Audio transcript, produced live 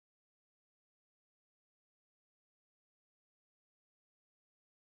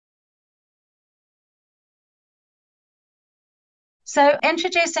So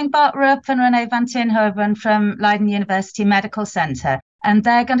introducing Bart Roep and René van Tienhoven from Leiden University Medical Center, and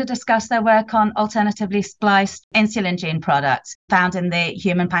they're going to discuss their work on alternatively spliced insulin gene products found in the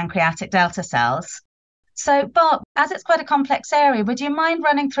human pancreatic delta cells. So Bart, as it's quite a complex area, would you mind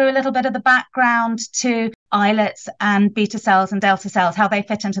running through a little bit of the background to islets and beta cells and delta cells, how they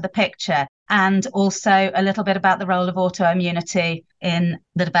fit into the picture, and also a little bit about the role of autoimmunity in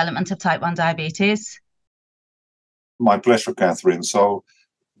the development of type 1 diabetes? My pleasure, Catherine. So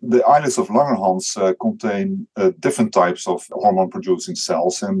the islets of Langerhans contain different types of hormone-producing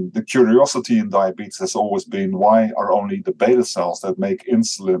cells. And the curiosity in diabetes has always been, why are only the beta cells that make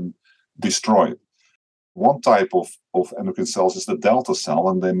insulin destroyed? One type of endocrine cells is the delta cell,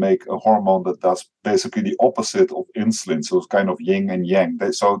 and they make a hormone that does basically the opposite of insulin. So it's kind of yin and yang.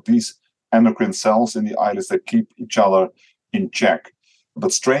 So these endocrine cells in the islets, they keep each other in check.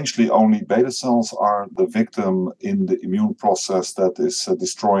 But strangely, only beta cells are the victim in the immune process that is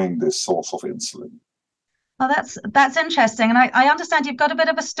destroying this source of insulin. Well, that's interesting. And I understand you've got a bit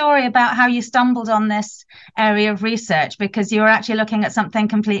of a story about how you stumbled on this area of research, because you were actually looking at something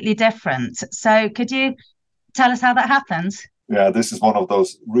completely different. So could you tell us how that happened? Yeah, this is one of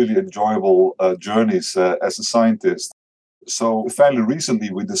those really enjoyable journeys as a scientist. So fairly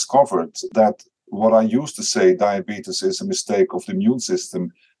recently, we discovered that what I used to say, diabetes is a mistake of the immune system,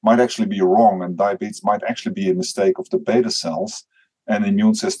 might actually be wrong, and diabetes might actually be a mistake of the beta cells and the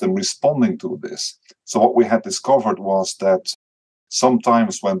immune system responding to this. So what we had discovered was that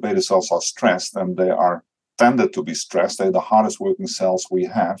sometimes when beta cells are stressed, and they are tended to be stressed, they're the hardest working cells we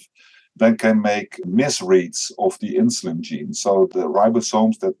have, then can make misreads of the insulin gene. So the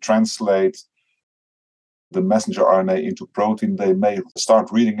ribosomes that translate the messenger RNA into protein, they may start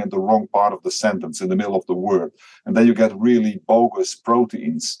reading in the wrong part of the sentence, in the middle of the word. And then you get really bogus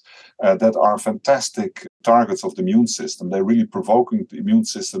proteins that are fantastic targets of the immune system. They're really provoking the immune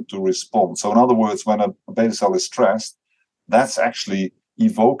system to respond. So in other words, when a beta cell is stressed, that's actually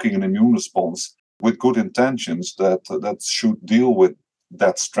evoking an immune response with good intentions that should deal with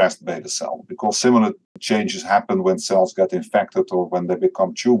that stressed beta cell, because similar changes happen when cells get infected or when they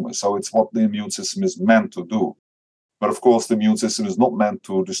become tumors. So it's what the immune system is meant to do. But of course, the immune system is not meant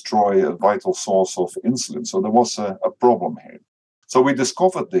to destroy a vital source of insulin. So there was a problem here. So we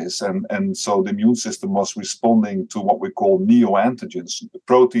discovered this, and so the immune system was responding to what we call neoantigens, the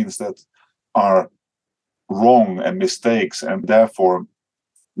proteins that are wrong and mistakes and therefore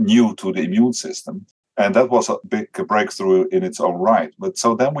new to the immune system. And that was a big breakthrough in its own right. But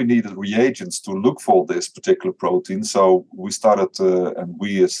so then we needed reagents to look for this particular protein. So we started, and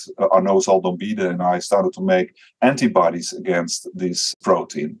we as Arnaud Zaldumbide and I started to make antibodies against this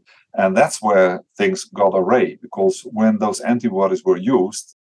protein. And that's where things got awry, because when those antibodies were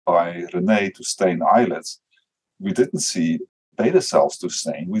used by René to stain islets, we didn't see beta cells to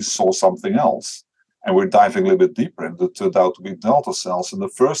stain. We saw something else. And we're diving a little bit deeper, and it turned out to be delta cells. And the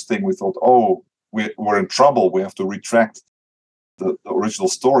first thing we thought, we're in trouble. We have to retract the original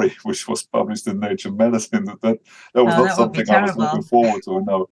story, which was published in Nature Medicine. That was not something I was looking forward to.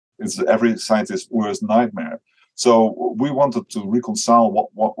 No, it's every scientist's worst nightmare. So we wanted to reconcile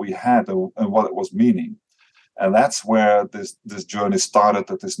what we had and what it was meaning. And that's where this journey started,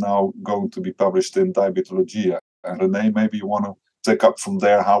 that is now going to be published in Diabetologia. And René, maybe you want to take up from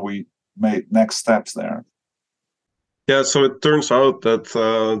there how we made next steps there. Yeah, so it turns out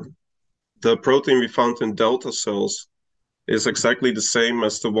that the protein we found in delta cells is exactly the same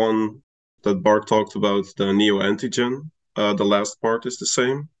as the one that Bart talked about, the neoantigen. The last part is the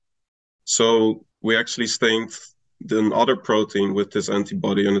same. So we actually stained another protein with this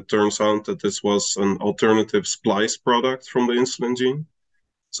antibody, and it turns out that this was an alternative splice product from the insulin gene.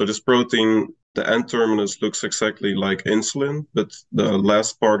 So this protein, the N-terminus looks exactly like insulin, but the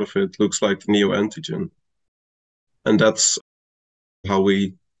last part of it looks like the neoantigen. And that's how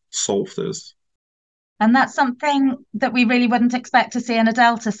we solve this. And that's something that we really wouldn't expect to see in a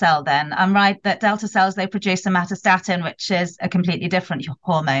delta cell then. I'm right that delta cells, they produce somatostatin, which is a completely different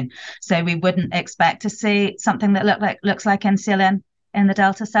hormone. So we wouldn't expect to see something that looks like insulin in the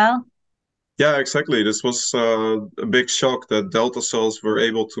delta cell? Yeah, exactly. This was a big shock that delta cells were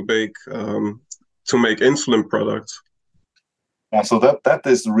able to make insulin products. Yeah, so that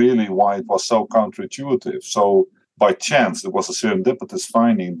is really why it was so counterintuitive. So by chance, it was a serendipitous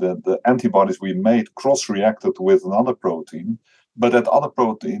finding that the antibodies we made cross-reacted with another protein, but that other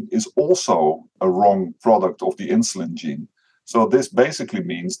protein is also a wrong product of the insulin gene. So this basically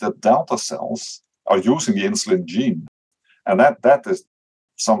means that delta cells are using the insulin gene. And that is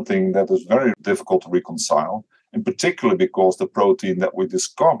something that is very difficult to reconcile, in particular because the protein that we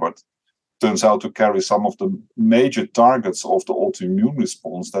discovered turns out to carry some of the major targets of the autoimmune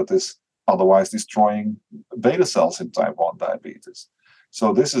response that is otherwise destroying beta cells in type 1 diabetes.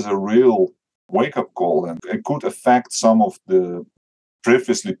 So this is a real wake-up call, and it could affect some of the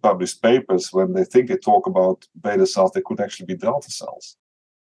previously published papers. When they talk about beta cells, they could actually be delta cells.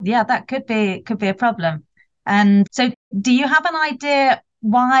 Yeah, that could be a problem. And so do you have an idea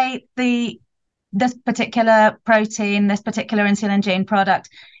why this particular protein, this particular insulin gene product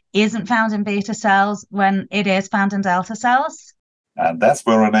isn't found in beta cells when it is found in delta cells? And that's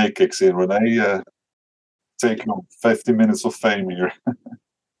where René kicks in. René, take your 50 minutes of fame here.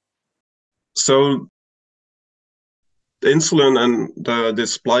 So the insulin and the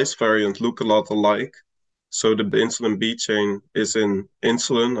splice variant look a lot alike. So the insulin B chain is in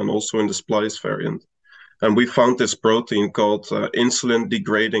insulin and also in the splice variant. And we found this protein called insulin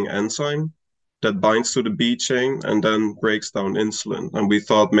degrading enzyme that binds to the B chain and then breaks down insulin. And we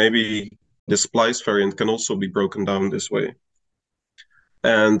thought maybe the splice variant can also be broken down this way.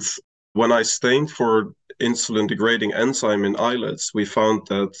 And when I stained for insulin degrading enzyme in islets, we found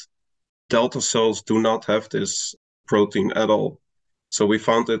that delta cells do not have this protein at all. So we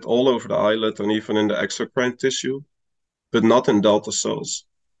found it all over the islet and even in the exocrine tissue, but not in delta cells.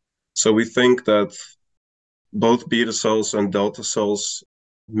 So we think that both beta cells and delta cells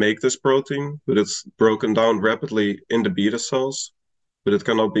make this protein, but it's broken down rapidly in the beta cells, but it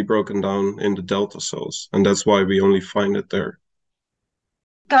cannot be broken down in the delta cells. And that's why we only find it there.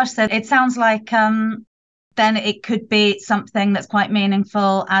 Gosh, so it sounds like then it could be something that's quite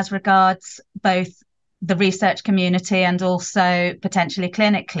meaningful as regards both the research community and also potentially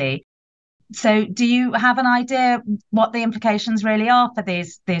clinically. So do you have an idea what the implications really are for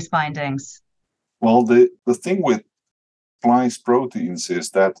these findings? Well, the thing with spliced proteins is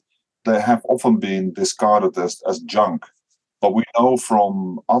that they have often been discarded as junk. But we know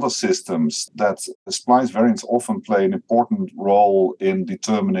from other systems that the splice variants often play an important role in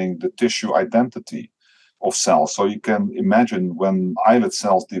determining the tissue identity of cells. So you can imagine when islet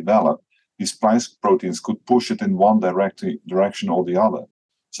cells develop, these splice proteins could push it in one direction or the other.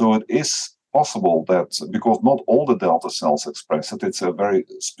 So it is possible that, because not all the delta cells express it, it's a very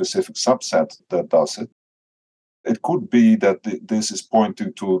specific subset that does it. It could be that this is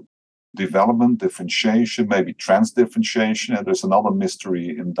pointing to development, differentiation, maybe transdifferentiation. And there's another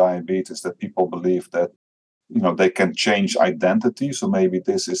mystery in diabetes that people believe that, they can change identity. So maybe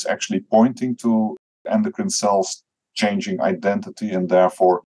this is actually pointing to endocrine cells changing identity and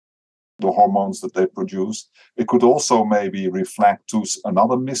therefore the hormones that they produce. It could also maybe reflect to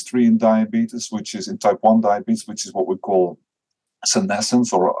another mystery in diabetes, which is in type 1 diabetes, which is what we call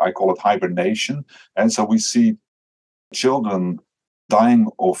senescence, or I call it hibernation. And so we see children dying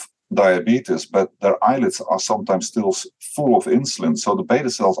of diabetes, but their islets are sometimes still full of insulin. So the beta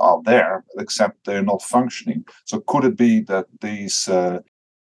cells are there, except they're not functioning. So could it be that these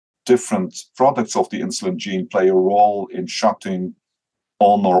different products of the insulin gene play a role in shutting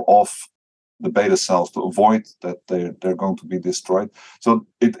on or off the beta cells to avoid that they're going to be destroyed? So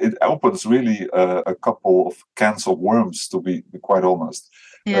it opens really a couple of cans of worms, to be quite honest.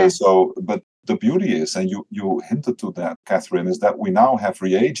 Yeah. But the beauty is, and you hinted to that, Catherine, is that we now have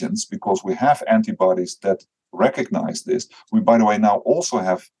reagents because we have antibodies that recognize this. We, by the way, now also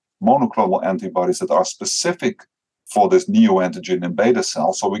have monoclonal antibodies that are specific for this neoantigen in beta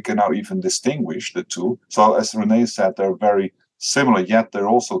cells, so we can now even distinguish the two. So as René said, they're very similar, yet they're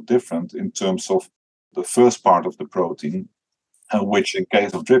also different in terms of the first part of the protein, which in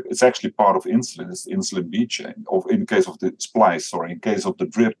case of DRIP, it's actually part of insulin, it's the insulin B chain. Or in case of the splice, in case of the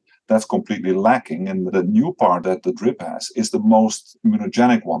DRIP, that's completely lacking. And the new part that the DRIP has is the most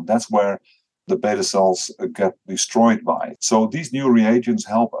immunogenic one. That's where the beta cells get destroyed by. So these new reagents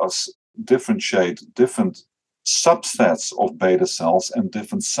help us differentiate different subsets of beta cells and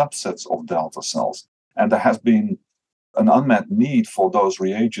different subsets of delta cells. And there has been an unmet need for those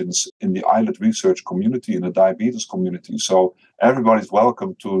reagents in the islet research community, in the diabetes community. So everybody's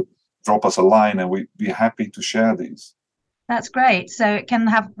welcome to drop us a line and we'd be happy to share these. That's great. So it can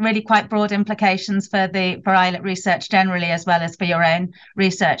have really quite broad implications for islet research generally, as well as for your own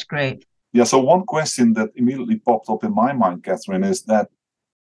research group. Yeah, so one question that immediately popped up in my mind, Catherine, is that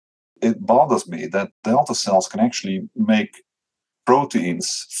it bothers me that delta cells can actually make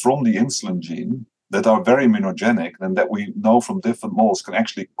proteins from the insulin gene that are very immunogenic and that we know from different models can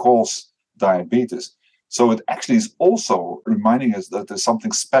actually cause diabetes. So it actually is also reminding us that there's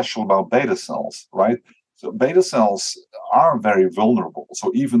something special about beta cells, right? So beta cells are very vulnerable.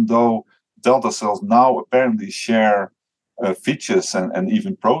 So even though delta cells now apparently share features and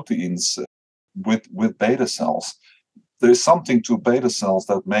even proteins with beta cells, there's something to beta cells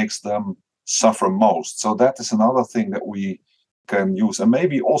that makes them suffer most. So that is another thing that we can use, and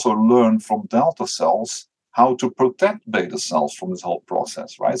maybe also learn from delta cells how to protect beta cells from this whole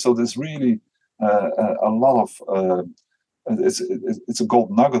process, right? So there's really a lot of it's a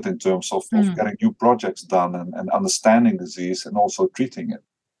gold nugget in terms of getting new projects done and understanding disease and also treating it.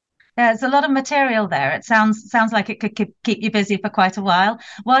 Yeah, there's a lot of material there. It sounds like it could keep you busy for quite a while.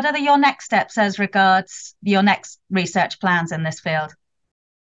 What are your next steps as regards your next research plans in this field?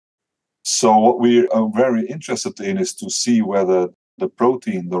 So what we are very interested in is to see whether the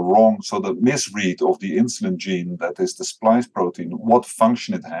protein, so the misread of the insulin gene, that is the spliced protein, what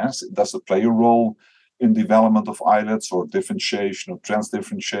function it has. Does it play a role in development of islets or differentiation or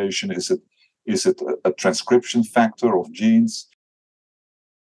transdifferentiation? Is it a transcription factor of genes?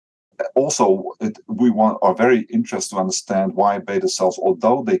 Also, are very interested to understand why beta cells,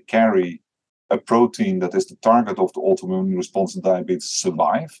 although they carry a protein that is the target of the autoimmune response in diabetes,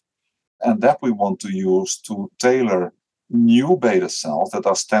 survive. And that we want to use to tailor new beta cells that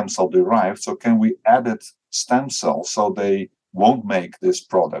are stem cell derived. So can we edit stem cells so they won't make this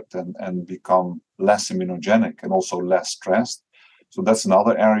product and become less immunogenic and also less stressed? So that's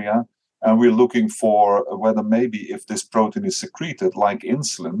another area. And we're looking for whether maybe if this protein is secreted like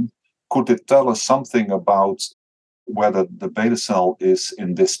insulin, could it tell us something about whether the beta cell is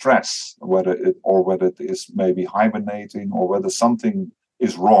in distress, whether it is maybe hibernating, or whether something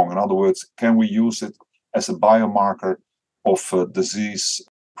is wrong? In other words, can we use it as a biomarker of disease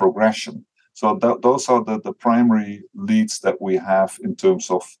progression? So those are the primary leads that we have in terms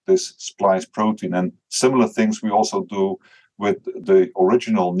of this spliced protein. And similar things we also do with the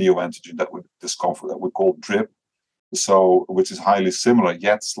original neoantigen that we discovered that we call DRIP, which is highly similar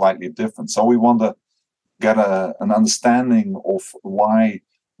yet slightly different. So we want to get an understanding of why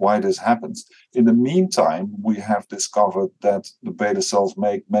this happens. In the meantime, we have discovered that the beta cells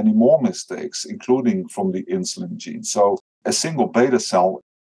make many more mistakes, including from the insulin gene. So a single beta cell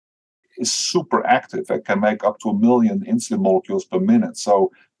is super active. It can make up to 1 million insulin molecules per minute.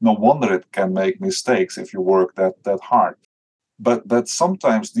 So no wonder it can make mistakes if you work that hard. But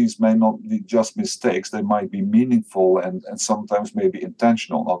sometimes these may not be just mistakes. They might be meaningful and sometimes maybe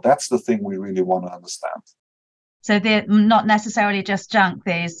intentional. Now, that's the thing we really want to understand. So they're not necessarily just junk,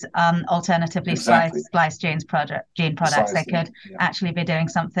 these alternatively spliced gene products. Precisely. They could actually be doing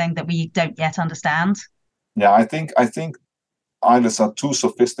something that we don't yet understand. Yeah, I think islets are too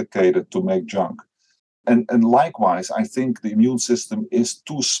sophisticated to make junk. And likewise, I think the immune system is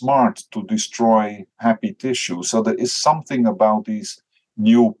too smart to destroy happy tissue. So there is something about these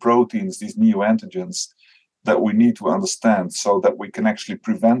new proteins, these neoantigens, that we need to understand so that we can actually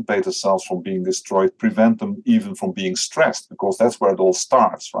prevent beta cells from being destroyed, prevent them even from being stressed, because that's where it all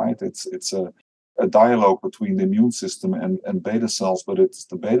starts, right? It's a dialogue between the immune system and beta cells, but it's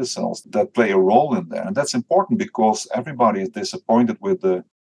the beta cells that play a role in there. And that's important because everybody is disappointed with the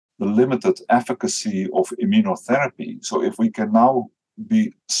limited efficacy of immunotherapy. So if we can now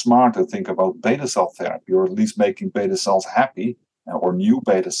be smart and think about beta cell therapy, or at least making beta cells happy, or new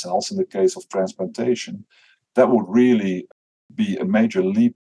beta cells in the case of transplantation, that would really be a major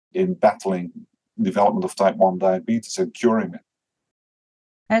leap in battling development of type 1 diabetes and curing it.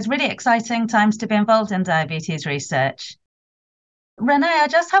 It's really exciting times to be involved in diabetes research. René, I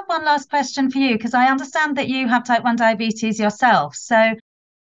just have one last question for you, because I understand that you have type 1 diabetes yourself. So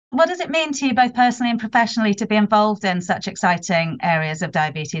what does it mean to you both personally and professionally to be involved in such exciting areas of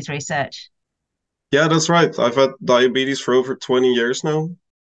diabetes research? Yeah, that's right. I've had diabetes for over 20 years now.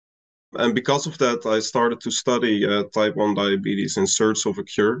 And because of that, I started to study type 1 diabetes in search of a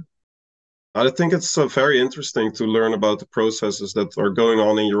cure. I think it's very interesting to learn about the processes that are going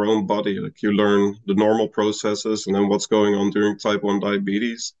on in your own body. Like you learn the normal processes and then what's going on during type 1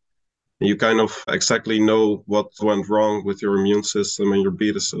 diabetes. And you kind of exactly know what went wrong with your immune system and your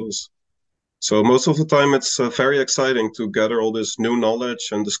beta cells. So most of the time, it's very exciting to gather all this new knowledge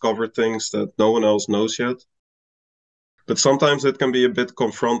and discover things that no one else knows yet. But sometimes it can be a bit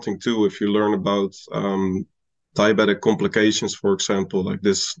confronting too if you learn about diabetic complications, for example, like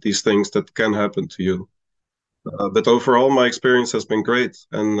these things that can happen to you. But overall, my experience has been great,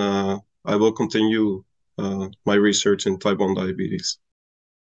 and I will continue my research in type 1 diabetes.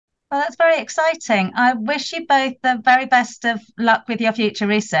 Well, that's very exciting. I wish you both the very best of luck with your future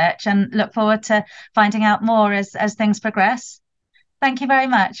research and look forward to finding out more as things progress. Thank you very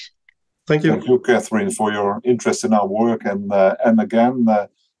much. Thank you. Thank you, Catherine, for your interest in our work. And again,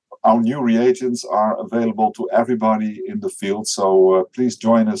 our new reagents are available to everybody in the field. So please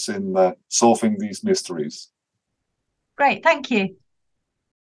join us in solving these mysteries. Great. Thank you.